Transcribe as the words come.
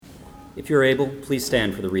If you're able, please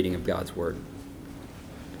stand for the reading of God's Word.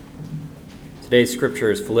 Today's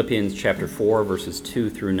scripture is Philippians chapter 4, verses 2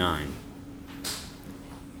 through 9.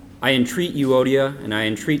 I entreat Euodia and I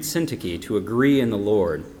entreat Syntyche to agree in the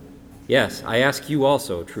Lord. Yes, I ask you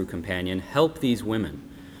also, true companion, help these women,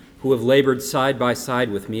 who have labored side by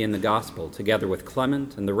side with me in the gospel, together with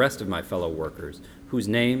Clement and the rest of my fellow workers, whose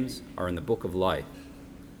names are in the book of life.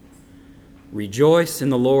 Rejoice in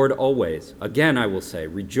the Lord always. Again, I will say,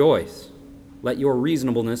 rejoice. Let your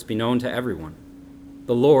reasonableness be known to everyone.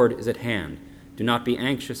 The Lord is at hand. Do not be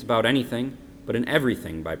anxious about anything, but in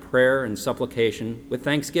everything, by prayer and supplication, with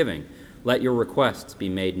thanksgiving, let your requests be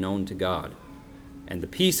made known to God. And the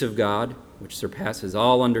peace of God, which surpasses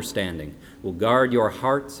all understanding, will guard your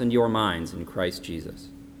hearts and your minds in Christ Jesus.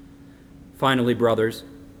 Finally, brothers,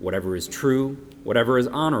 whatever is true, whatever is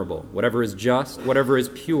honorable, whatever is just, whatever is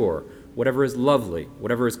pure, whatever is lovely,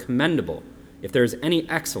 whatever is commendable, if there is any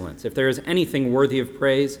excellence, if there is anything worthy of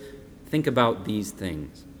praise, think about these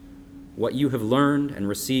things. What you have learned and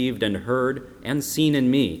received and heard and seen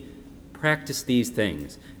in me, practice these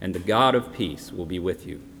things, and the God of peace will be with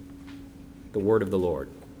you. The word of the Lord.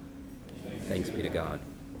 Thanks be to God.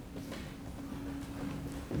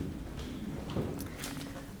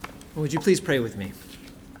 Would you please pray with me?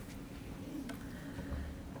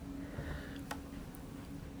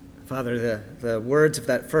 Father, the words of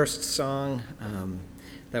that first song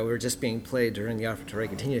that were just being played during the offertory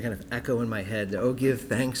continue to kind of echo in my head. Oh, give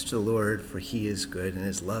thanks to the Lord, for he is good, and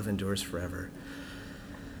his love endures forever.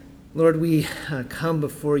 Lord, we come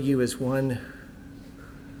before you as one.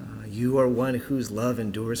 You are one whose love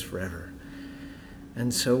endures forever.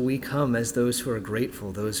 And so we come as those who are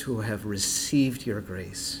grateful, those who have received your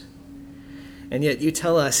grace. And yet you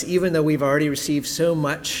tell us, even though we've already received so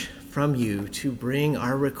much from you, to bring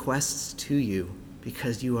our requests to you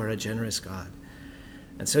because you are a generous God.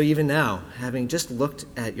 And so even now, having just looked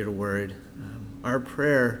at your word, our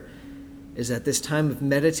prayer is that this time of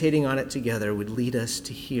meditating on it together would lead us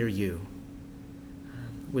to hear you,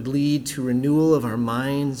 would lead to renewal of our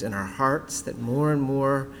minds and our hearts, that more and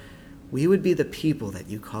more we would be the people that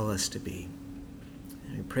you call us to be.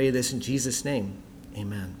 And we pray this in Jesus' name.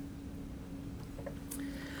 Amen.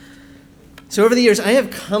 So over the years, I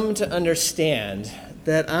have come to understand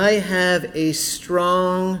that I have a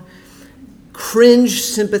strong cringe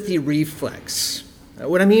sympathy reflex.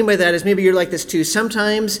 What I mean by that is maybe you're like this too.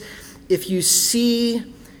 Sometimes if you see,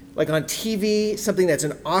 like on TV, something that's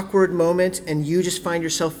an awkward moment and you just find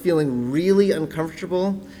yourself feeling really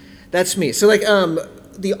uncomfortable, that's me. So like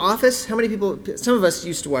The Office, how many people, some of us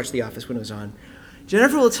used to watch The Office when it was on.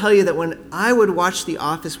 Jennifer will tell you that when I would watch The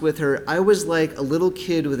Office with her, I was like a little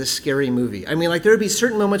kid with a scary movie. I mean, like there would be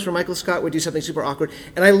certain moments where Michael Scott would do something super awkward,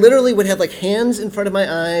 and I literally would have like hands in front of my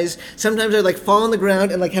eyes. Sometimes I'd like fall on the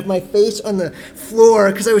ground and like have my face on the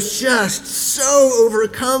floor because I was just so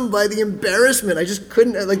overcome by the embarrassment. I just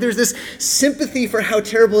couldn't, like there's this sympathy for how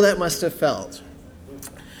terrible that must have felt.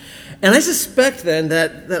 And I suspect then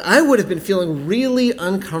that I would have been feeling really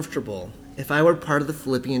uncomfortable if I were part of the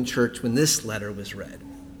Philippian church when this letter was read.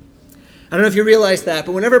 I don't know if you realize that,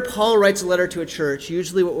 but whenever Paul writes a letter to a church,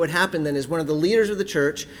 usually what would happen then is one of the leaders of the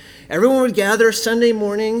church, everyone would gather Sunday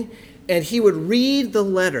morning, and he would read the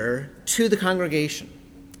letter to the congregation.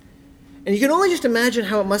 And you can only just imagine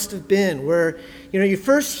how it must have been, where you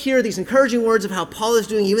first hear these encouraging words of how Paul is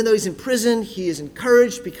doing. Even though he's in prison, he is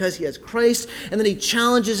encouraged because he has Christ. And then he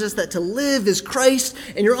challenges us that to live is Christ,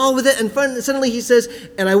 and you're all with it. And suddenly he says,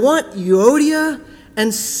 and I want Euodia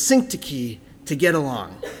and Syntyche to get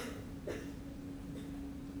along.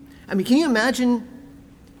 I mean, can you imagine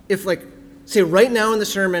if, like, say right now in the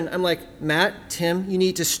sermon, I'm like, Matt, Tim, you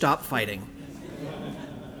need to stop fighting.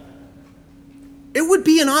 It would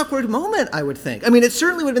be an awkward moment, I would think. I mean, it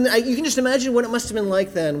certainly would have been. You can just imagine what it must have been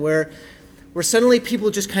like then, where suddenly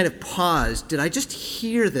people just kind of paused. Did I just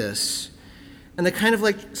hear this? And they kind of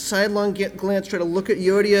like sidelong glance, try to look at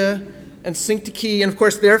Euodia and Syntyche, and of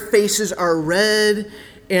course their faces are red,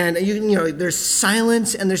 and there's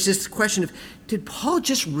silence, and there's this question of, did Paul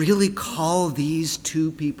just really call these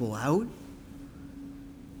two people out?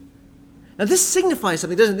 Now this signifies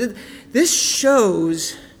something, doesn't it? This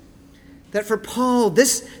shows that for Paul,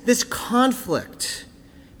 this conflict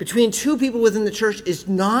between two people within the church is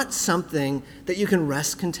not something that you can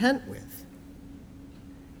rest content with.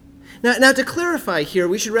 Now, to clarify here,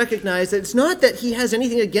 we should recognize that it's not that he has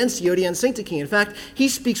anything against Euodia and Syntyche. In fact, he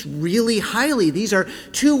speaks really highly. These are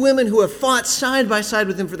two women who have fought side by side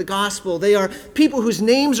with him for the gospel. They are people whose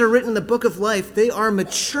names are written in the book of life. They are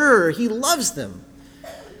mature. He loves them.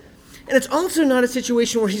 And it's also not a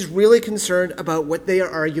situation where he's really concerned about what they are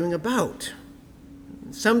arguing about.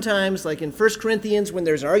 Sometimes, like in 1 Corinthians, when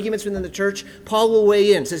there's arguments within the church, Paul will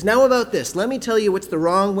weigh in and says, now about this, let me tell you what's the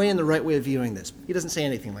wrong way and the right way of viewing this. He doesn't say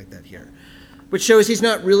anything like that here, which shows he's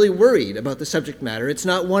not really worried about the subject matter. It's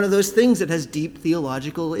not one of those things that has deep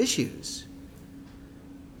theological issues.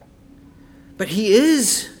 But he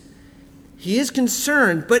is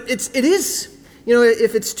concerned, but it is,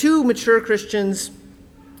 if it's two mature Christians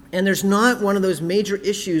and there's not one of those major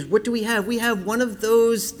issues, what do we have? We have one of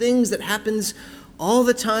those things that happens all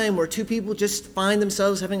the time where two people just find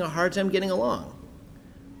themselves having a hard time getting along.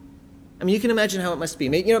 I mean, you can imagine how it must be.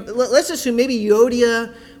 Let's assume maybe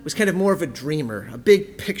Euodia was kind of more of a dreamer, a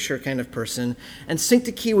big picture kind of person, and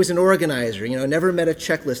Syntyche was an organizer, never met a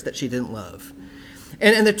checklist that she didn't love.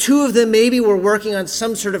 And the two of them maybe were working on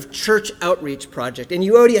some sort of church outreach project. And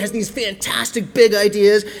Euodia has these fantastic big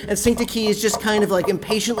ideas, and Syntyche is just kind of like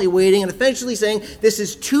impatiently waiting and eventually saying, this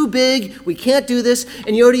is too big, we can't do this.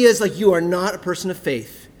 And Euodia is like, you are not a person of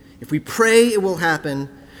faith. If we pray, it will happen.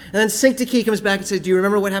 And then Syntyche comes back and says, do you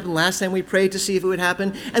remember what happened last time we prayed to see if it would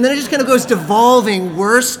happen? And then it just kind of goes devolving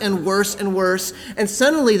worse and worse and worse. And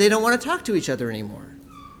suddenly they don't want to talk to each other anymore.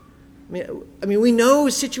 I mean, we know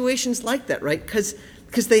situations like that, right? Because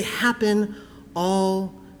they happen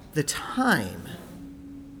all the time.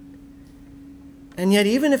 And yet,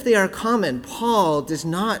 even if they are common, Paul does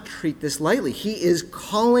not treat this lightly. He is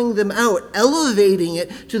calling them out, elevating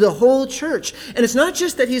it to the whole church. And it's not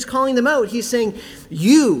just that he's calling them out. He's saying,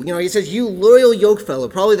 he says, you loyal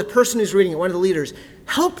yokefellow, probably the person who's reading it, one of the leaders,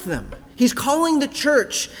 help them. He's calling the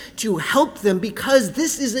church to help them because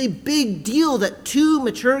this is a big deal that two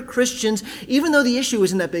mature Christians, even though the issue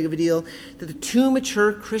isn't that big of a deal, that the two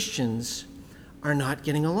mature Christians are not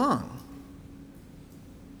getting along.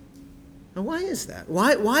 Now, why is that?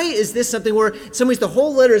 Why is this something where in some ways the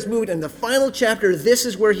whole letter is moved and the final chapter, this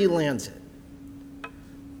is where he lands it?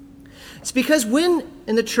 It's because when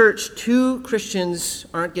in the church two Christians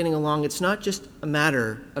aren't getting along, it's not just a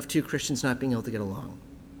matter of two Christians not being able to get along.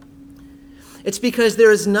 It's because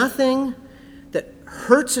there is nothing that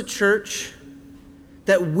hurts a church,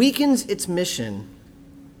 that weakens its mission,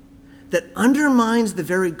 that undermines the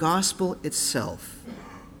very gospel itself,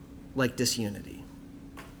 like disunity.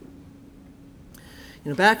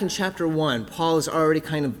 Back in chapter 1, Paul is already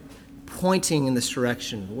kind of pointing in this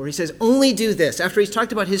direction, where he says, only do this. After he's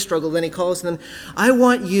talked about his struggle, then he calls them, I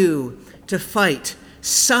want you to fight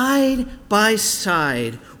side by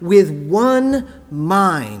side with one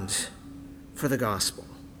mind for the gospel.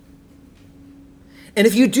 And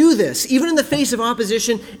if you do this, even in the face of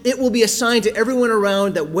opposition, it will be a sign to everyone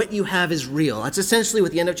around that what you have is real. That's essentially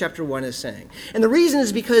what the end of chapter 1 is saying. And the reason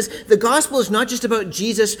is because the gospel is not just about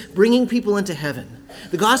Jesus bringing people into heaven.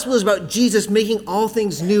 The gospel is about Jesus making all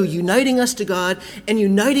things new, uniting us to God and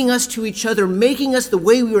uniting us to each other, making us the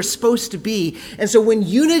way we were supposed to be. And so when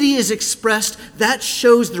unity is expressed, that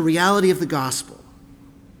shows the reality of the gospel.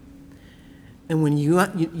 And when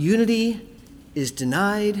unity is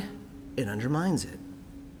denied, it undermines it.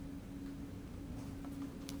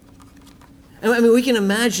 I mean, we can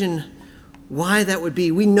imagine why that would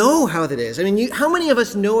be. We know how that is. I mean, how many of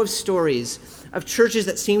us know of stories of churches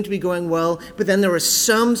that seem to be going well, but then there was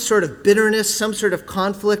some sort of bitterness, some sort of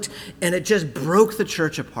conflict, and it just broke the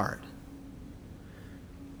church apart?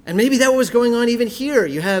 And maybe that was going on even here.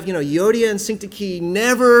 You have, Euodia and Syntyche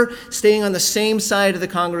never staying on the same side of the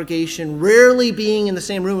congregation, rarely being in the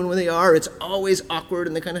same room, and when they are, it's always awkward,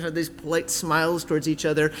 and they kind of have these polite smiles towards each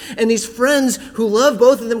other. And these friends who love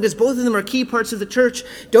both of them, because both of them are key parts of the church,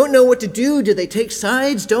 don't know what to do. Do they take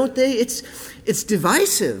sides? Don't they? It's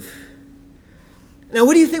divisive. Now,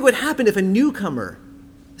 what do you think would happen if a newcomer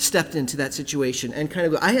stepped into that situation and kind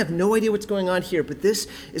of go, I have no idea what's going on here, but this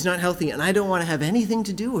is not healthy, and I don't want to have anything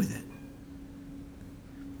to do with it?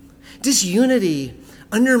 Disunity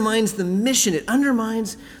undermines the mission. It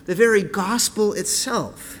undermines the very gospel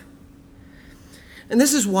itself. And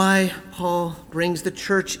this is why Paul brings the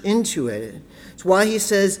church into it. It's why he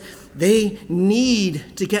says they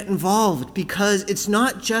need to get involved, because it's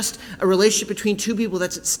not just a relationship between two people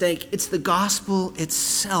that's at stake. It's the gospel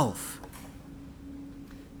itself.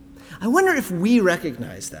 I wonder if we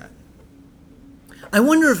recognize that. I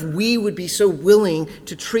wonder if we would be so willing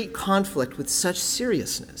to treat conflict with such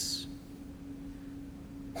seriousness.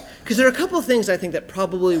 Because there are a couple of things I think that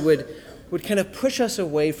probably would kind of push us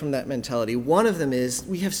away from that mentality. One of them is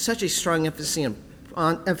we have such a strong emphasis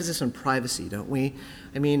on privacy, don't we?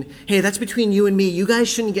 I mean, hey, that's between you and me. You guys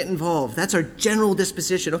shouldn't get involved. That's our general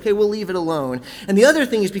disposition. Okay, we'll leave it alone. And the other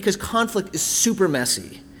thing is because conflict is super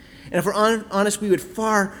messy. And if we're honest, we would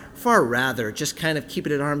far rather just kind of keep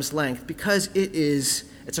it at arm's length, because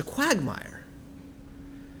it's a quagmire.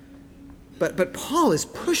 But Paul is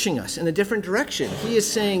pushing us in a different direction. He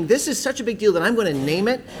is saying, this is such a big deal that I'm going to name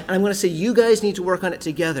it, and I'm going to say, you guys need to work on it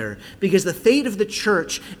together, because the fate of the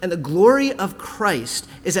church and the glory of Christ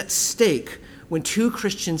is at stake when two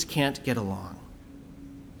Christians can't get along.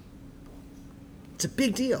 It's a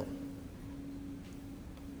big deal.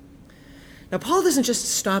 Now, Paul doesn't just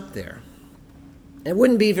stop there. It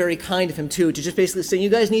wouldn't be very kind of him, too, to just basically say, you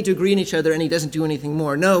guys need to agree on each other, and he doesn't do anything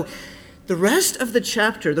more. No, the rest of the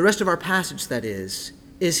chapter, the rest of our passage, that is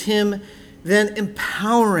him then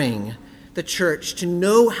empowering the church to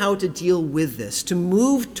know how to deal with this, to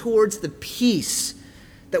move towards the peace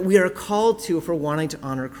that we are called to if we're wanting to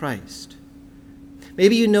honor Christ.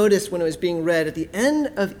 Maybe you noticed when it was being read, at the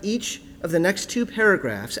end of each of the next two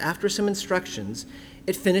paragraphs, after some instructions,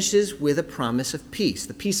 it finishes with a promise of peace.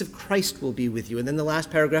 The peace of Christ will be with you. And then the last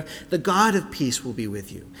paragraph, the God of peace will be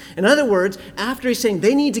with you. In other words, after he's saying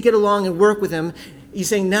they need to get along and work with him, he's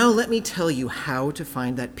saying, now let me tell you how to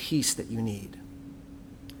find that peace that you need.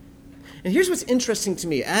 And here's what's interesting to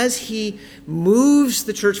me. As he moves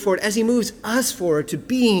the church forward, as he moves us forward to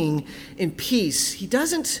being in peace, he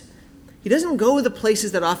doesn't go the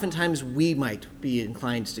places that oftentimes we might be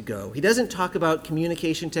inclined to go. He doesn't talk about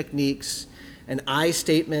communication techniques and I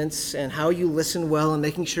statements and how you listen well and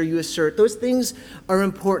making sure you assert. Those things are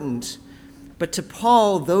important. But to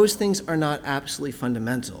Paul, those things are not absolutely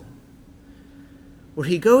fundamental. Where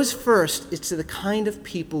he goes first is to the kind of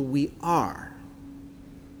people we are.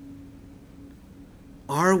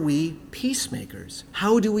 Are we peacemakers?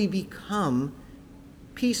 How do we become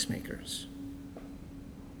peacemakers?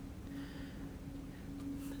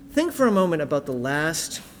 Think for a moment about the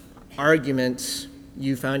last argument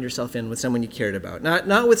you found yourself in with someone you cared about.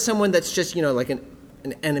 Not with someone that's just, like an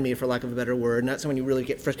enemy, for lack of a better word, not someone you really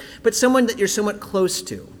get frustrated, but someone that you're somewhat close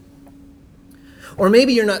to. Or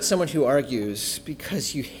maybe you're not someone who argues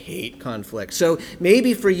because you hate conflict. So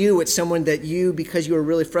maybe for you, it's someone that you, because you were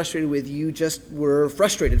really frustrated with, you just were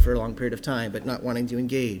frustrated for a long period of time, but not wanting to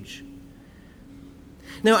engage.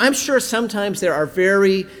 Now, I'm sure sometimes there are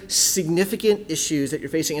very significant issues that you're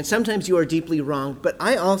facing, and sometimes you are deeply wrong, but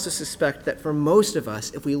I also suspect that for most of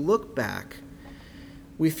us, if we look back,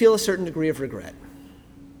 we feel a certain degree of regret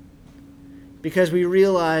because we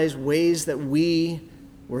realize ways that we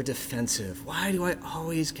were defensive. Why do I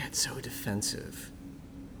always get so defensive?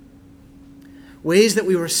 Ways that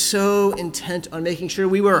we were so intent on making sure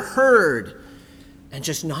we were heard and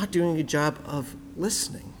just not doing a job of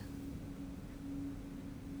listening.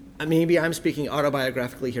 Maybe I'm speaking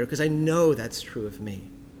autobiographically here because I know that's true of me.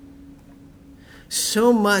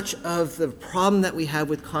 So much of the problem that we have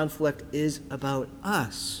with conflict is about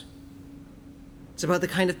us. It's about the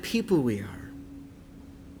kind of people we are.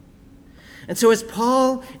 And so as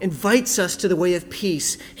Paul invites us to the way of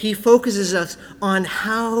peace, he focuses us on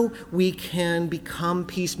how we can become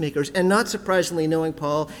peacemakers. And not surprisingly, knowing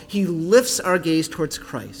Paul, he lifts our gaze towards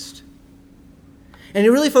Christ. And he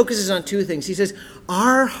really focuses on two things. He says,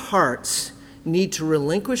 our hearts need to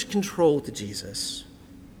relinquish control to Jesus,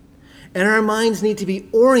 and our minds need to be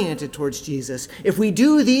oriented towards Jesus. If we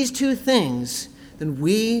do these two things, then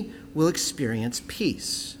we will experience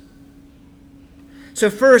peace. So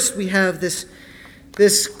first, we have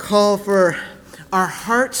this call for our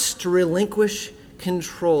hearts to relinquish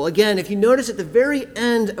control. Again, if you notice at the very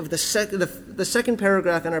end of the second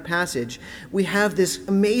paragraph in our passage, we have this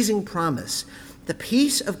amazing promise. The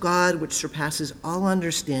peace of God, which surpasses all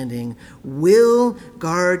understanding, will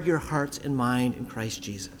guard your hearts and mind in Christ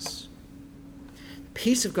Jesus. The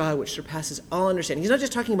peace of God, which surpasses all understanding. He's not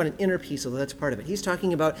just talking about an inner peace, although that's part of it. He's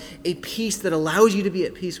talking about a peace that allows you to be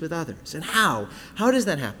at peace with others. And how? How does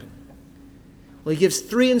that happen? Well, he gives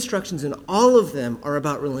 3 instructions, and all of them are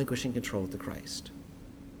about relinquishing control to Christ.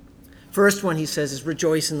 First one, he says, is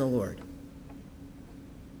rejoice in the Lord.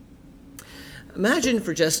 Imagine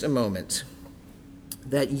for just a moment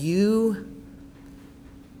that you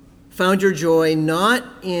found your joy not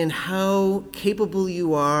in how capable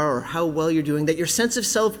you are or how well you're doing, that your sense of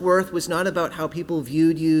self-worth was not about how people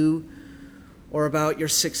viewed you or about your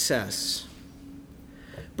success,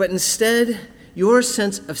 but instead your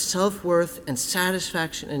sense of self-worth and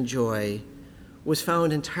satisfaction and joy was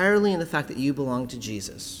found entirely in the fact that you belong to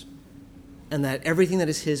Jesus and that everything that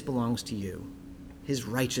is his belongs to you. His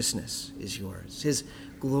righteousness is yours. His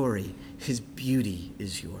glory, his beauty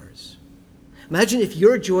is yours. Imagine if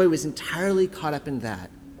your joy was entirely caught up in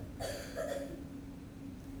that.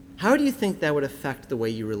 How do you think that would affect the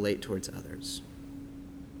way you relate towards others?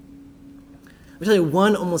 I'll tell you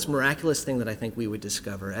one almost miraculous thing that I think we would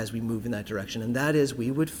discover as we move in that direction, and that is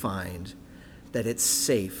we would find that it's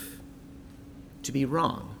safe to be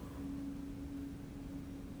wrong.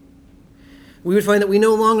 We would find that we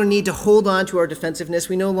no longer need to hold on to our defensiveness.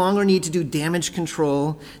 We no longer need to do damage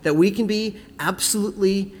control, that we can be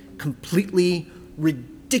absolutely, completely,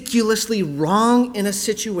 ridiculously wrong in a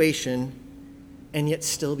situation and yet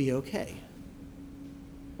still be okay.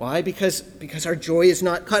 Why? Because our joy is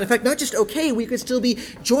not caught. In fact, not just okay, we could still be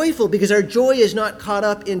joyful because our joy is not caught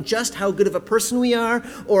up in just how good of a person we are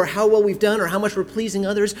or how well we've done or how much we're pleasing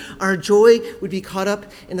others. Our joy would be caught up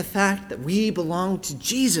in the fact that we belong to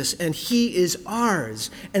Jesus and he is ours.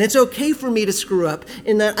 And it's okay for me to screw up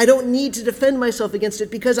in that I don't need to defend myself against it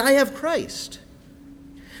because I have Christ.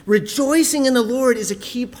 Rejoicing in the Lord is a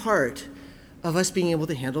key part of us being able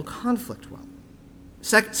to handle conflict well.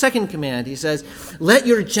 Second command, he says, let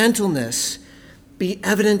your gentleness be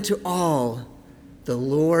evident to all. The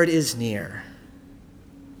Lord is near.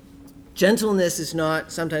 Gentleness is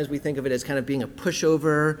not, sometimes we think of it as kind of being a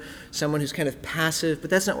pushover, someone who's kind of passive, but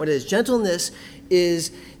that's not what it is. Gentleness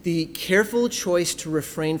is the careful choice to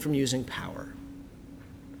refrain from using power.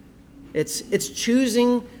 It's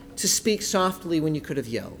choosing to speak softly when you could have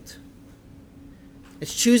yelled.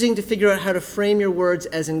 It's choosing to figure out how to frame your words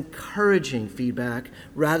as encouraging feedback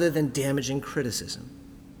rather than damaging criticism.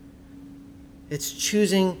 It's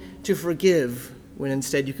choosing to forgive when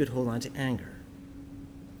instead you could hold on to anger.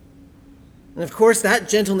 And of course, that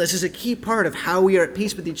gentleness is a key part of how we are at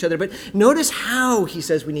peace with each other. But notice how he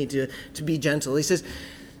says we need to be gentle. He says,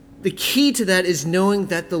 the key to that is knowing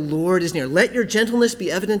that the Lord is near. Let your gentleness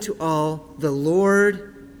be evident to all. The Lord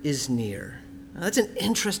is near. Now, that's an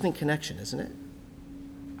interesting connection, isn't it?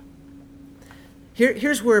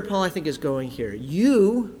 Here's where Paul, I think, is going here.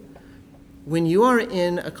 When you are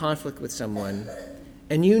in a conflict with someone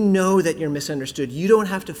and you know that you're misunderstood, you don't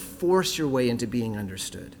have to force your way into being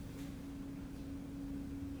understood.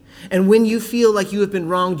 And when you feel like you have been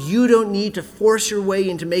wronged, you don't need to force your way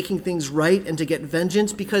into making things right and to get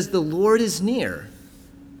vengeance because the Lord is near.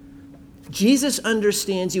 Jesus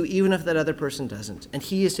understands you even if that other person doesn't, and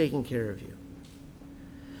he is taking care of you.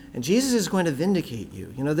 And Jesus is going to vindicate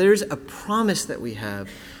you. You know, there's a promise that we have.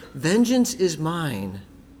 Vengeance is mine,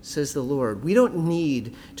 says the Lord. We don't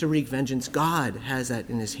need to wreak vengeance. God has that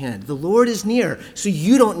in his hand. The Lord is near, so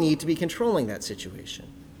you don't need to be controlling that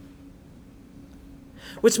situation.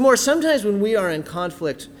 What's more, sometimes when we are in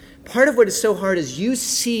conflict, part of what is so hard is you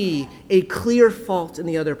see a clear fault in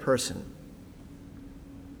the other person.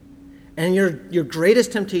 And your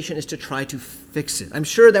greatest temptation is to try to fix it. I'm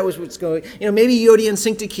sure that was what's going. Maybe Yodia and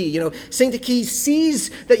Syntyche. Syntyche sees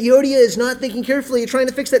that Yodia is not thinking carefully, trying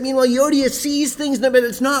to fix that. Meanwhile, Yodia sees things, but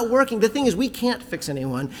it's not working. The thing is, we can't fix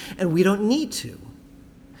anyone, and we don't need to.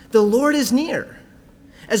 The Lord is near.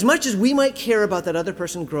 As much as we might care about that other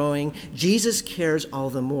person growing, Jesus cares all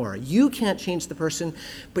the more. You can't change the person,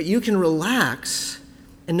 but you can relax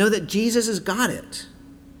and know that Jesus has got it.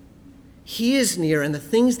 He is near, and the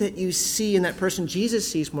things that you see in that person, Jesus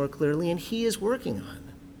sees more clearly, and he is working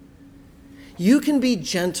on. You can be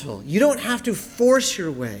gentle. You don't have to force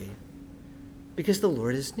your way because the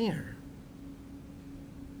Lord is near.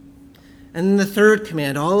 And then the third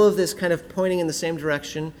command, all of this kind of pointing in the same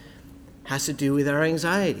direction, has to do with our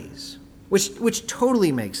anxieties, which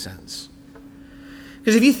totally makes sense.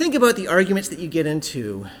 Because if you think about the arguments that you get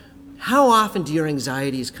into, how often do your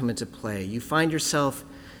anxieties come into play? You find yourself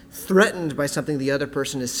threatened by something the other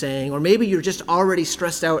person is saying, or maybe you're just already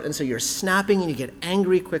stressed out and so you're snapping and you get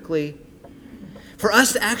angry quickly. For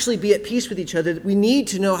us to actually be at peace with each other, we need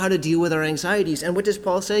to know how to deal with our anxieties. And what does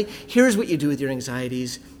Paul say? Here's what you do with your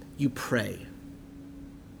anxieties. You pray.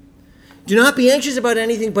 Do not be anxious about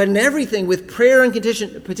anything, but in everything, with prayer and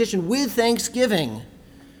petition, with thanksgiving.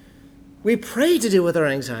 We pray to deal with our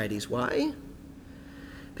anxieties. Why?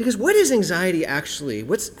 Because what is anxiety actually?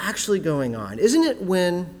 What's actually going on? Isn't it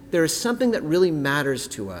when there is something that really matters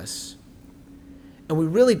to us and we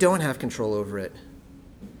really don't have control over it,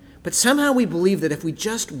 but somehow we believe that if we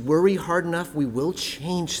just worry hard enough, we will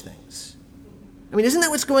change things? I mean, isn't that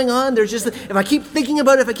what's going on? There's just, if I keep thinking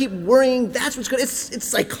about it, if I keep worrying, that's what's going on. It's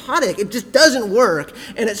psychotic. It just doesn't work,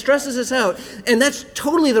 and it stresses us out. And that's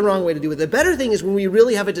totally the wrong way to do it. The better thing is when we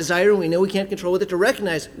really have a desire and we know we can't control it, to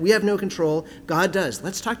recognize we have no control. God does.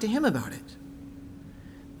 Let's talk to him about it.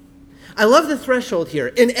 I love the threshold here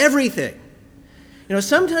in everything.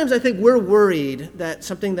 Sometimes I think we're worried that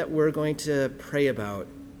something that we're going to pray about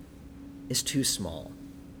is too small.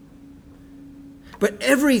 But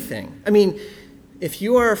everything, if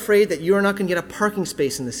you are afraid that you are not going to get a parking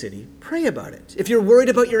space in the city, pray about it. If you're worried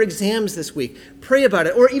about your exams this week, pray about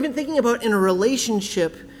it. Or even thinking about in a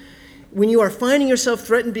relationship, when you are finding yourself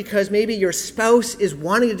threatened because maybe your spouse is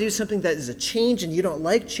wanting to do something that is a change and you don't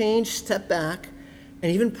like change, step back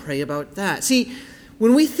and even pray about that. See,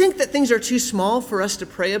 When we think that things are too small for us to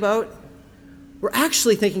pray about, we're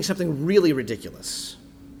actually thinking something really ridiculous.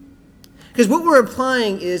 Because what we're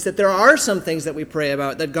implying is that there are some things that we pray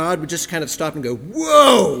about that God would just kind of stop and go,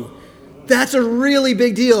 whoa, that's a really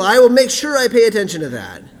big deal. I will make sure I pay attention to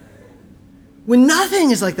that. When nothing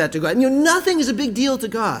is like that to God. Nothing is a big deal to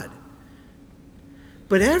God.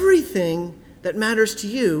 But everything that matters to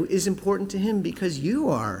you is important to him because you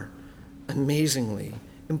are amazingly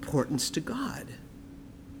important to God.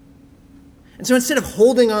 And so instead of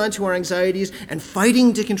holding on to our anxieties and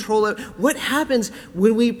fighting to control it, what happens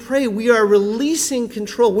when we pray? We are releasing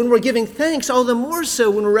control. When we're giving thanks, all the more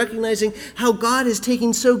so when we're recognizing how God is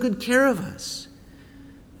taking so good care of us.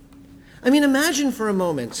 I mean, imagine for a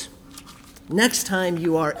moment, next time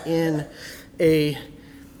you are in a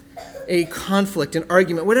conflict, an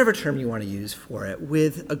argument, whatever term you want to use for it,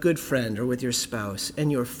 with a good friend or with your spouse,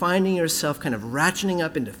 and you're finding yourself kind of ratcheting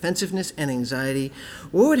up in defensiveness and anxiety,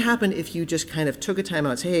 what would happen if you just kind of took a time out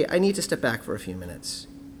and say, hey, I need to step back for a few minutes?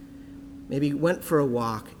 Maybe went for a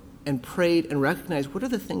walk and prayed and recognized what are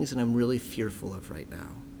the things that I'm really fearful of right now?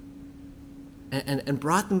 And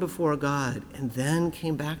brought them before God and then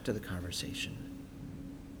came back to the conversation.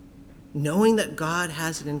 Knowing that God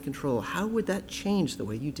has it in control, how would that change the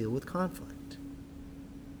way you deal with conflict?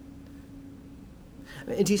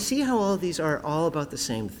 And do you see how all of these are all about the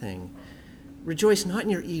same thing? Rejoice not in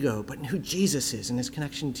your ego, but in who Jesus is and his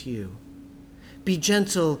connection to you. Be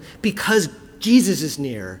gentle because Jesus is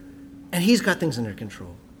near and he's got things under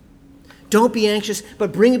control. Don't be anxious,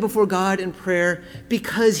 but bring it before God in prayer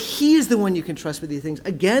because he is the one you can trust with these things.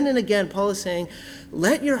 Again and again, Paul is saying,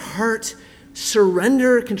 let your heart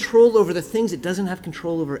surrender control over the things it doesn't have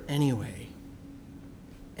control over anyway,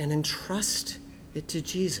 and entrust it to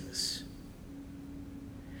Jesus.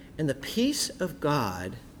 And the peace of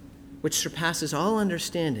God, which surpasses all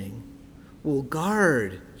understanding, will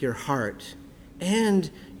guard your heart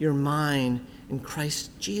and your mind in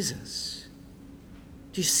Christ Jesus.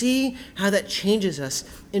 Do you see how that changes us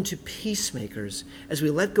into peacemakers as we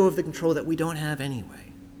let go of the control that we don't have anyway?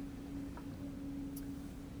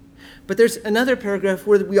 But there's another paragraph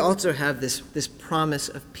where we also have this promise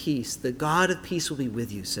of peace. The God of peace will be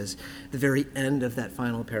with you, says the very end of that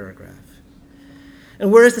final paragraph.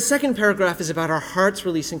 And whereas the second paragraph is about our hearts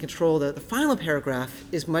releasing control, the final paragraph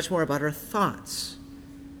is much more about our thoughts.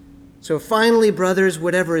 So finally, brothers,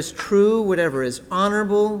 whatever is true, whatever is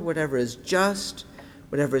honorable, whatever is just,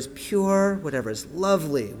 whatever is pure, whatever is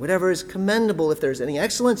lovely, whatever is commendable, if there's any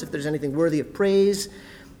excellence, if there's anything worthy of praise,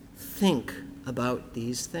 think about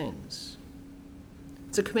these things.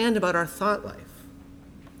 It's a command about our thought life.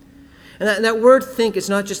 And that word think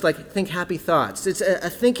is not just like think happy thoughts. It's a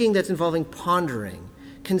thinking that's involving pondering,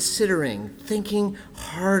 considering, thinking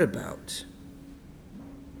hard about.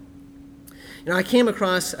 I came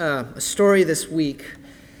across a story this week.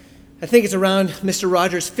 I think it's around Mr.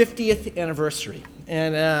 Rogers' 50th anniversary.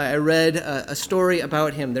 And I read a story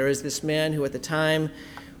about him. There is this man who at the time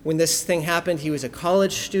when this thing happened, he was a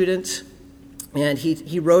college student. And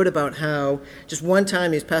he wrote about how just one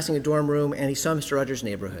time he was passing a dorm room and he saw Mr. Rogers'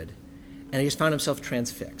 neighborhood. And he just found himself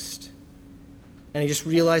transfixed. And he just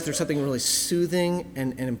realized there's something really soothing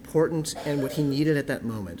and important and what he needed at that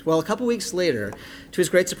moment. Well, a couple weeks later, to his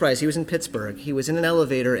great surprise, he was in Pittsburgh. He was in an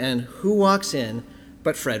elevator, and who walks in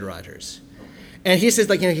but Fred Rogers? And he says,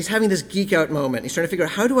 he's having this geek out moment. He's trying to figure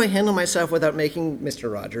out, how do I handle myself without making Mr.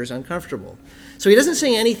 Rogers uncomfortable? So he doesn't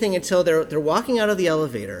say anything until they're walking out of the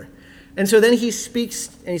elevator. And so then he speaks,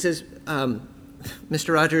 and he says,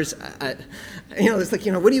 Mr. Rogers, it's like,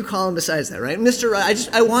 what do you call him besides that, right? Mr. Rogers,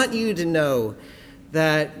 I want you to know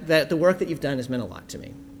that the work that you've done has meant a lot to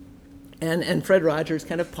me. And Fred Rogers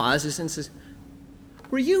kind of pauses and says,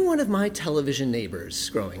 were you one of my television neighbors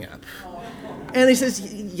growing up? And he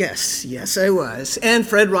says, yes, I was. And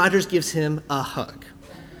Fred Rogers gives him a hug.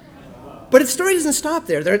 But the story doesn't stop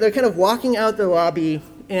there. They're kind of walking out the lobby,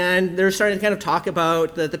 and they're starting to kind of talk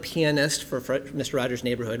about the pianist for Mr. Rogers'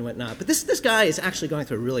 neighborhood and whatnot. But this guy is actually going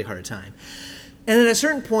through a really hard time. And at a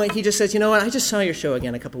certain point, he just says, you know what, I just saw your show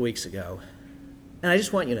again a couple weeks ago, and I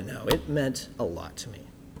just want you to know, it meant a lot to me.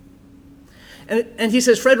 And he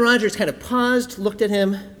says, Fred Rogers kind of paused, looked at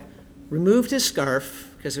him, removed his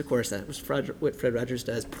scarf, because of course that was what Fred Rogers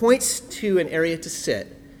does, points to an area to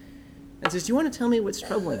sit, and says, do you want to tell me what's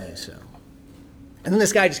troubling you so? And then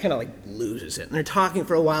this guy just kind of loses it. And they're talking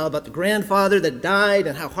for a while about the grandfather that died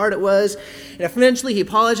and how hard it was. And eventually he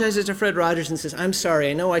apologizes to Fred Rogers and says, I'm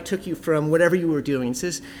sorry, I know I took you from whatever you were doing. He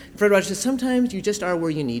says, Fred Rogers says, sometimes you just are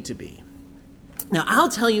where you need to be. Now, I'll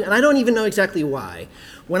tell you, and I don't even know exactly why,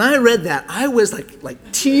 when I read that, I was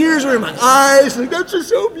like tears were in my eyes, like, that's just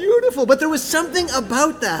so beautiful. But there was something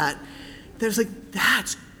about that was like,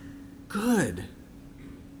 that's good.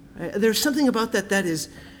 There's something about that is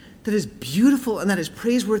beautiful and that is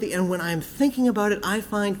praiseworthy. And when I'm thinking about it, I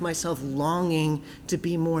find myself longing to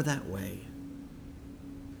be more that way.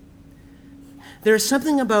 There is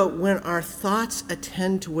something about when our thoughts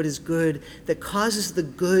attend to what is good that causes the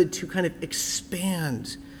good to kind of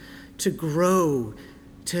expand, to grow,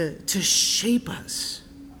 to shape us.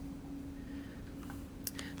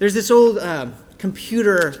 There's this old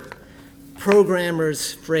computer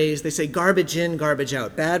programmer's phrase. They say garbage in, garbage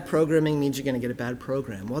out. Bad programming means you're going to get a bad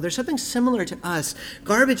program. Well, there's something similar to us.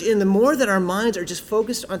 Garbage in, the more that our minds are just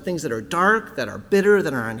focused on things that are dark, that are bitter,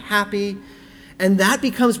 that are unhappy, and that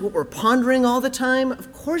becomes what we're pondering all the time,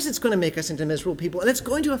 of course it's going to make us into miserable people, and it's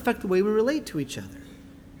going to affect the way we relate to each other.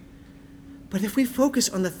 But if we focus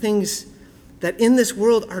on the things that in this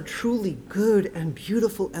world are truly good and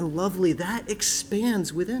beautiful and lovely, that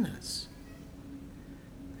expands within us.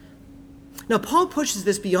 Now, Paul pushes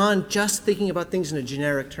this beyond just thinking about things in a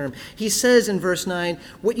generic term. He says in verse 9,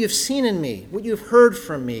 what you've seen in me, what you've heard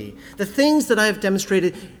from me, the things that I have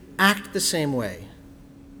demonstrated act the same way.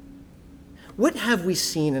 What have we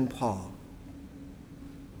seen in Paul?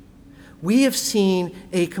 We have seen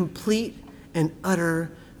a complete and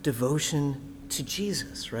utter devotion to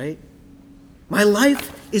Jesus, right? My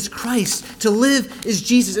life is Christ. To live is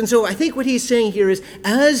Jesus. And so I think what he's saying here is,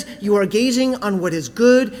 as you are gazing on what is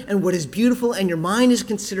good and what is beautiful and your mind is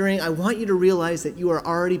considering, I want you to realize that you are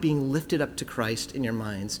already being lifted up to Christ in your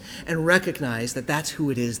minds and recognize that that's who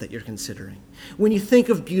it is that you're considering. When you think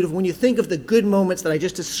of beautiful, when you think of the good moments that I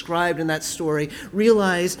just described in that story,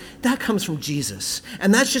 realize that comes from Jesus.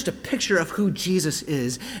 And that's just a picture of who Jesus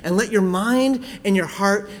is. And let your mind and your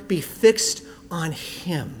heart be fixed on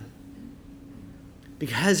him.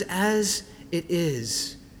 Because as it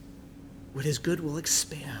is, what is good will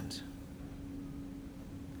expand.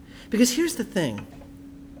 Because here's the thing.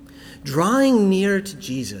 Drawing near to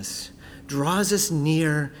Jesus draws us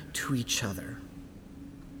near to each other.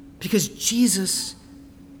 Because Jesus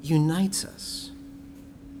unites us.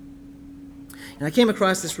 And I came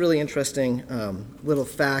across this really interesting little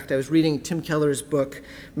fact. I was reading Tim Keller's book,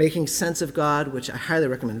 Making Sense of God, which I highly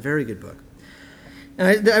recommend. Very good book.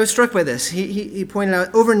 And I was struck by this. He pointed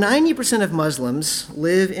out over 90% of Muslims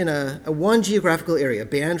live in a one geographical area,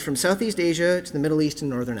 banned from Southeast Asia to the Middle East and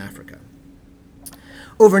Northern Africa.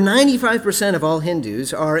 Over 95% of all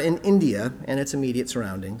Hindus are in India and its immediate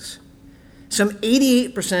surroundings. Some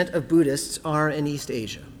 88% of Buddhists are in East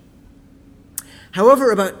Asia. However,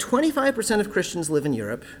 about 25% of Christians live in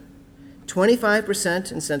Europe,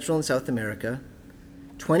 25% in Central and South America,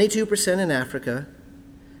 22% in Africa,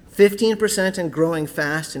 15% and growing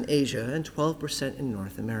fast in Asia, and 12% in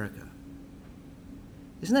North America.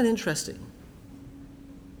 Isn't that interesting?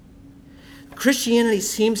 Christianity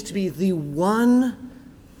seems to be the one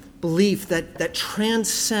belief that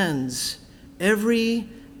transcends every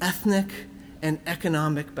ethnic and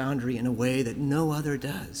economic boundary in a way that no other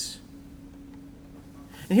does.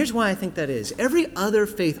 And here's why I think that is. Every other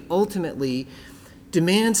faith ultimately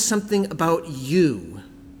demands something about you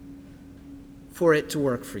for it to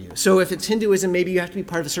work for you. So if it's Hinduism, maybe you have to be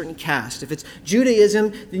part of a certain caste. If it's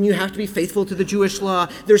Judaism, then you have to be faithful to the Jewish law.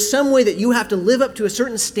 There's some way that you have to live up to a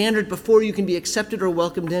certain standard before you can be accepted or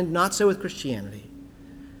welcomed in. Not so with Christianity.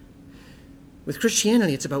 With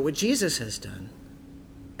Christianity, it's about what Jesus has done,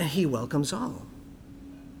 and he welcomes all.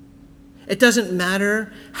 It doesn't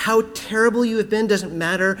matter how terrible you have been, doesn't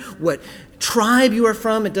matter what tribe you are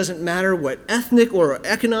from, it doesn't matter what ethnic or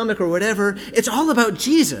economic or whatever, it's all about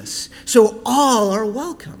Jesus. So all are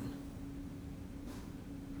welcome.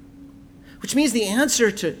 Which means the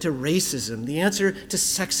answer to racism, the answer to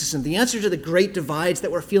sexism, the answer to the great divides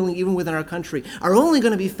that we're feeling even within our country are only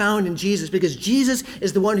going to be found in Jesus, because Jesus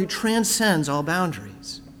is the one who transcends all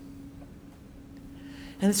boundaries.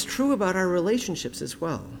 And it's true about our relationships as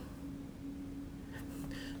well.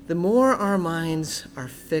 The more our minds are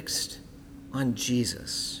fixed on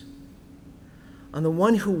Jesus, on the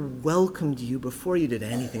one who welcomed you before you did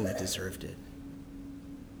anything that deserved it,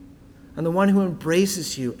 on the one who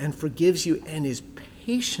embraces you and forgives you and is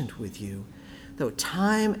patient with you, though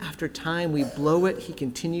time after time we blow it, he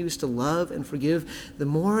continues to love and forgive. The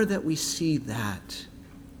more that we see that,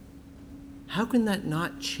 how can that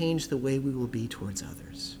not change the way we will be towards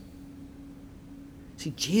others?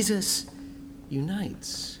 See, Jesus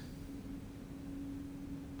unites.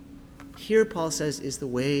 Here, Paul says, is the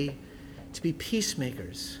way to be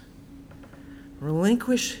peacemakers.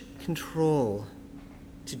 Relinquish control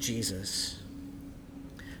to Jesus.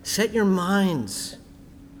 Set your minds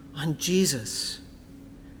on Jesus.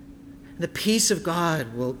 The peace of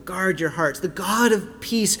God will guard your hearts. The God of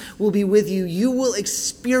peace will be with you. You will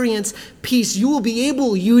experience peace. You will be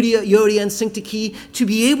able, Yodia and Syntyche, to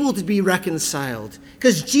be able to be reconciled,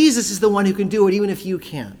 because Jesus is the one who can do it, even if you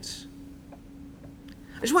can't.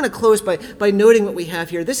 I just want to close by noting what we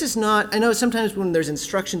have here. This is not, I know sometimes when there's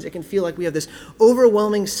instructions, it can feel like we have this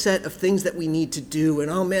overwhelming set of things that we need to do.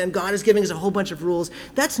 And oh man, God is giving us a whole bunch of rules.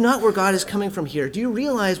 That's not where God is coming from here. Do you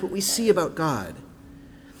realize what we see about God?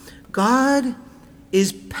 God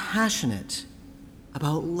is passionate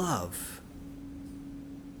about love.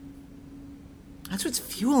 That's what's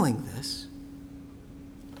fueling this.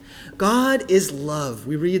 God is love.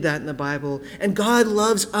 We read that in the Bible. And God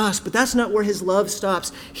loves us, but that's not where his love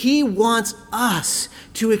stops. He wants us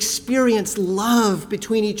to experience love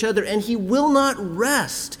between each other, and he will not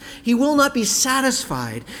rest. He will not be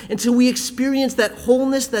satisfied until we experience that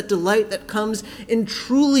wholeness, that delight that comes in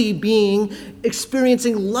truly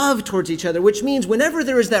experiencing love towards each other, which means whenever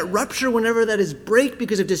there is that rupture, whenever that is break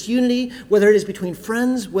because of disunity, whether it is between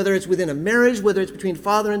friends, whether it's within a marriage, whether it's between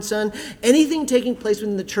father and son, anything taking place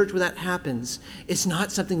within the church where that happens, it's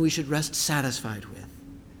not something we should rest satisfied with.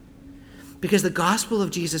 Because the gospel of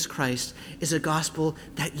Jesus Christ is a gospel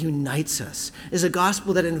that unites us, is a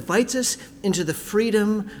gospel that invites us into the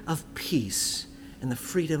freedom of peace and the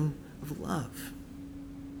freedom of love.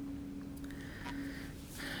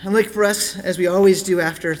 I'd like for us, as we always do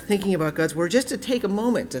after thinking about God's word, just to take a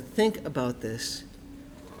moment to think about this.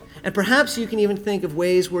 And perhaps you can even think of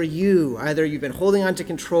ways where either you've been holding on to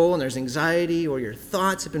control and there's anxiety, or your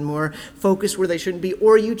thoughts have been more focused where they shouldn't be,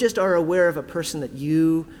 or you just are aware of a person that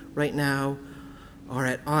you right now are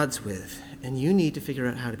at odds with, and you need to figure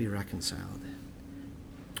out how to be reconciled.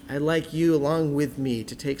 I'd like you, along with me,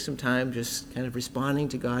 to take some time just kind of responding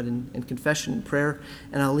to God in confession and prayer,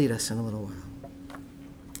 and I'll lead us in a little while.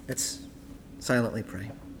 Let's silently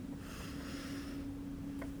pray.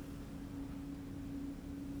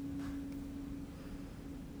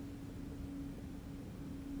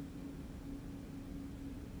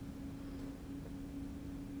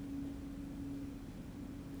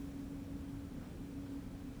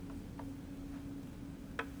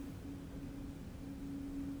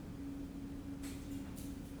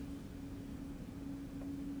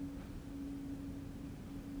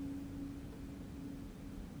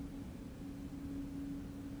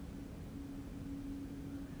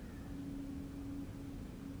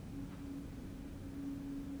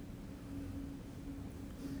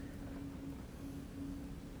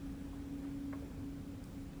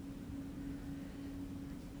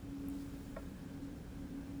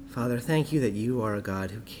 Father, thank you that you are a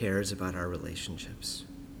God who cares about our relationships.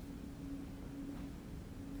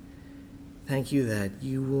 Thank you that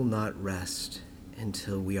you will not rest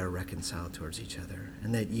until we are reconciled towards each other,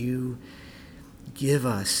 and that you give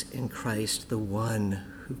us in Christ the one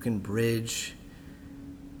who can bridge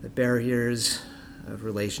the barriers of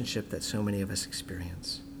relationship that so many of us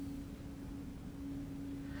experience.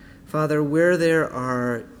 Father, where there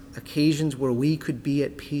are occasions where we could be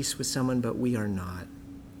at peace with someone but we are not,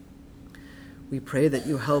 we pray that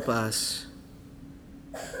you help us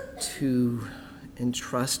to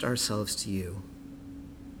entrust ourselves to you.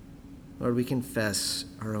 Lord, we confess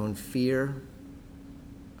our own fear,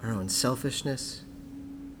 our own selfishness,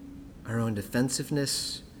 our own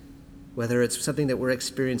defensiveness, whether it's something that we're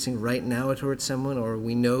experiencing right now towards someone, or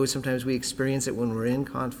we know sometimes we experience it when we're in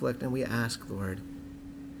conflict, and we ask, Lord,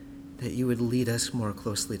 that you would lead us more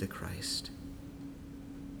closely to Christ,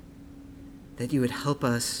 that you would help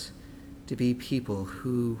us to be people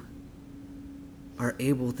who are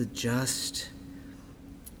able to just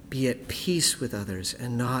be at peace with others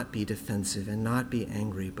and not be defensive and not be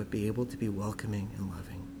angry, but be able to be welcoming and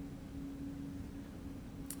loving.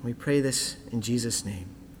 We pray this in Jesus' name.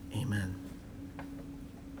 Amen.